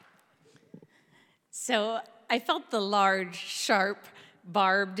So I felt the large, sharp,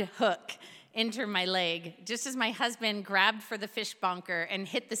 barbed hook enter my leg, just as my husband grabbed for the fish bonker and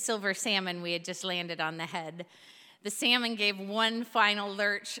hit the silver salmon we had just landed on the head. The salmon gave one final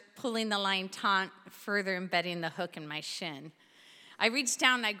lurch, pulling the line taut, further embedding the hook in my shin. I reached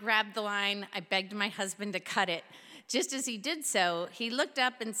down, I grabbed the line, I begged my husband to cut it. Just as he did so, he looked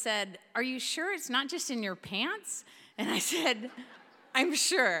up and said, "Are you sure it's not just in your pants?" And I said, "I'm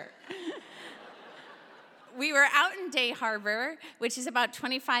sure." We were out in Day Harbor, which is about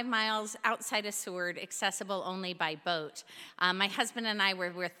 25 miles outside of Seward, accessible only by boat. My husband and I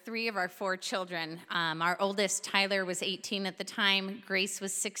were with 3 of our 4 children. Our oldest, Tyler, was 18 at the time, Grace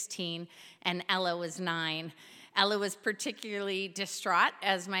was 16, and Ella was 9. Ella was particularly distraught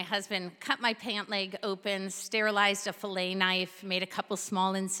as my husband cut my pant leg open, sterilized a fillet knife, made a couple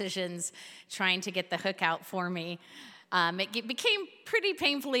small incisions, trying to get the hook out for me. It became pretty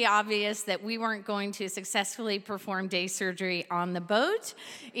painfully obvious that we weren't going to successfully perform day surgery on the boat,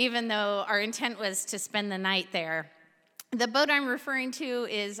 even though our intent was to spend the night there. The boat I'm referring to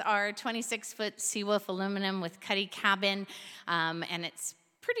is our 26-foot Seawolf aluminum with cuddy cabin, and it's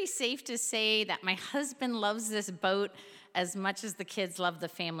pretty safe to say that my husband loves this boat as much as the kids love the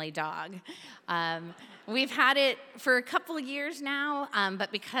family dog. We've had it for a couple of years now,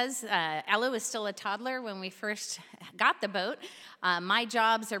 but because Ella was still a toddler when we first got the boat, my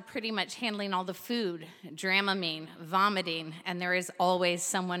jobs are pretty much handling all the food, Dramamine, vomiting, and there is always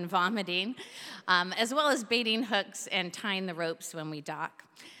someone vomiting, as well as baiting hooks and tying the ropes when we dock.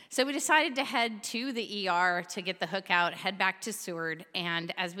 So we decided to head to the ER to get the hook out, head back to Seward,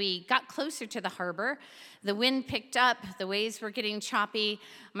 and as we got closer to the harbor, the wind picked up, the waves were getting choppy.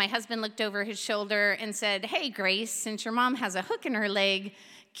 My husband looked over his shoulder and said, "Hey, Grace, since your mom has a hook in her leg,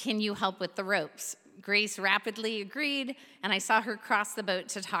 can you help with the ropes?" Grace rapidly agreed, and I saw her cross the boat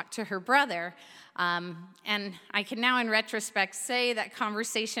to talk to her brother. And I can now, in retrospect, say that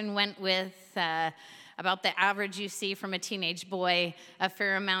conversation went with about the average you see from a teenage boy, a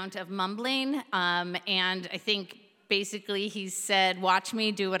fair amount of mumbling, and I think basically he said, "Watch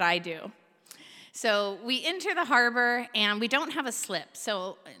me do what I do." So we enter the harbor, and we don't have a slip.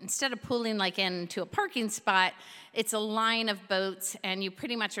 So instead of pulling like into a parking spot, it's a line of boats, and you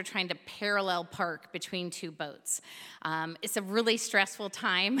pretty much are trying to parallel park between 2 boats. It's a really stressful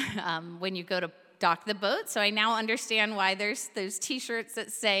time when you go to dock the boat, so I now understand why there's those T-shirts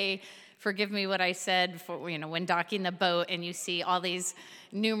that say, "Forgive me what I said," for when docking the boat, and you see all these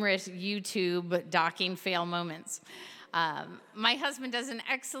numerous YouTube docking fail moments. My husband does an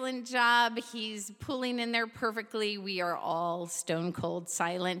excellent job. He's pulling in there perfectly. We are all stone cold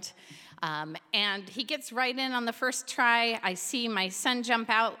silent. And he gets right in on the first try. I see my son jump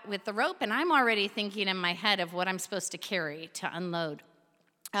out with the rope, and I'm already thinking in my head of what I'm supposed to carry to unload.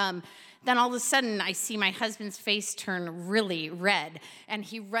 Then all of a sudden, I see my husband's face turn really red, and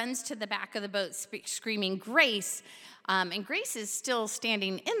he runs to the back of the boat screaming, "Grace!" And Grace is still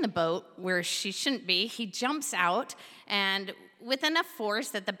standing in the boat where she shouldn't be. He jumps out, and with enough force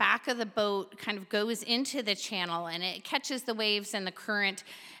that the back of the boat kind of goes into the channel, and it catches the waves and the current.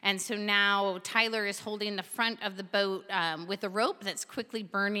 And so now Tyler is holding the front of the boat with a rope that's quickly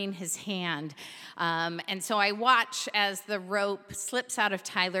burning his hand. And so I watch as the rope slips out of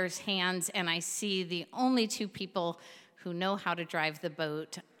Tyler's hands, and I see the only 2 people who know how to drive the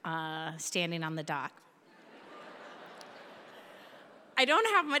boat standing on the dock. I don't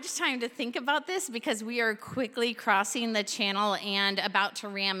have much time to think about this because we are quickly crossing the channel and about to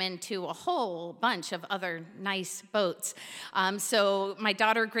ram into a whole bunch of other nice boats. So my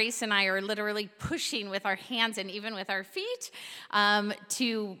daughter Grace and I are literally pushing with our hands and even with our feet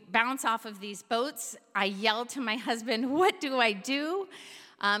to bounce off of these boats. I yell to my husband, "What do I do?"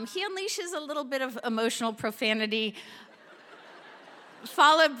 He unleashes a little bit of emotional profanity,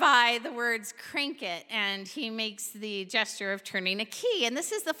 followed by the words, "Crank it," and he makes the gesture of turning a key. And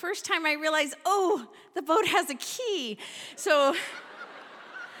this is the first time I realize, oh, the boat has a key. So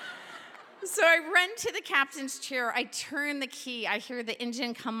I run to the captain's chair, I turn the key, I hear the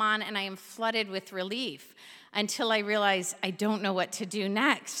engine come on, and I am flooded with relief until I realize I don't know what to do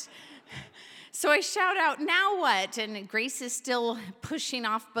next. So I shout out, "Now what?" And Grace is still pushing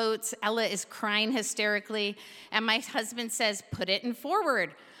off boats. Ella is crying hysterically. And my husband says, "Put it in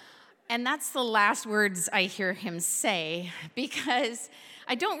forward." And that's the last words I hear him say, because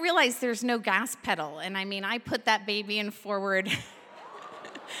I don't realize there's no gas pedal. And I put that baby in forward.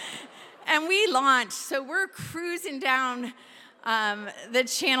 And we launch. So we're cruising down the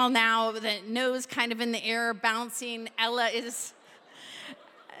channel now, the nose kind of in the air, bouncing. Ella is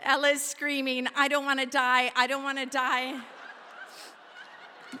screaming, "I don't want to die, I don't want to die."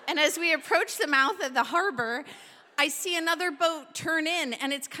 And as we approach the mouth of the harbor, I see another boat turn in,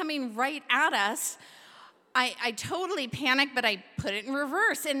 and it's coming right at us. I totally panic, but I put it in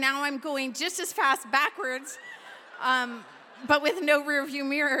reverse, and now I'm going just as fast backwards, but with no rear view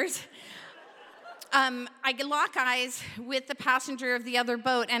mirrors. I lock eyes with the passenger of the other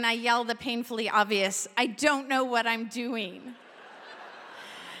boat, and I yell the painfully obvious, "I don't know what I'm doing."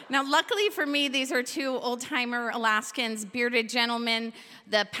 Now, luckily for me, these are two old-timer Alaskans, bearded gentlemen.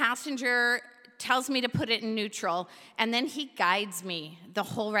 The passenger tells me to put it in neutral, and then he guides me the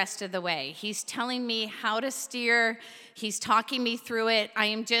whole rest of the way. He's telling me how to steer. He's talking me through it. I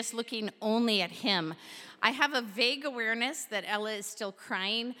am just looking only at him. I have a vague awareness that Ella is still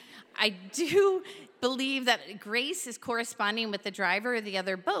crying. I do believe that Grace is corresponding with the driver of the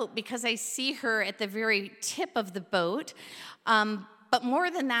other boat because I see her at the very tip of the boat. But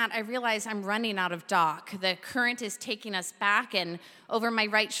more than that, I realize I'm running out of dock. The current is taking us back, and over my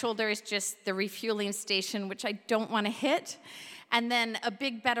right shoulder is just the refueling station, which I don't want to hit, and then a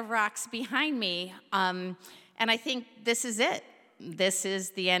big bed of rocks behind me. And I think this is it. This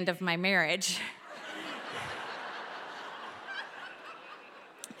is the end of my marriage.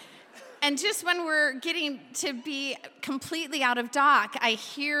 And just when we're getting to be completely out of dock, I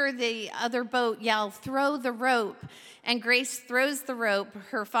hear the other boat yell, "Throw the rope." And Grace throws the rope.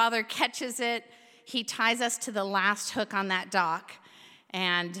 Her father catches it. He ties us to the last hook on that dock.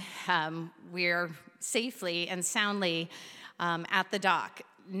 And we're safely and soundly at the dock.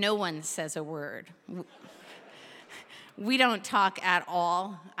 No one says a word. We don't talk at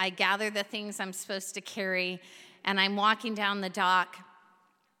all. I gather the things I'm supposed to carry, and I'm walking down the dock.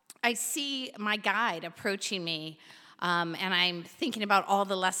 I see my guide approaching me, and I'm thinking about all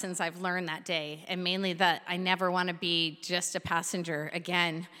the lessons I've learned that day, and mainly that I never want to be just a passenger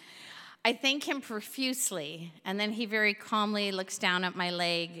again. I thank him profusely, and then he very calmly looks down at my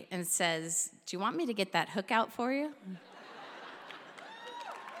leg and says, "Do you want me to get that hook out for you?"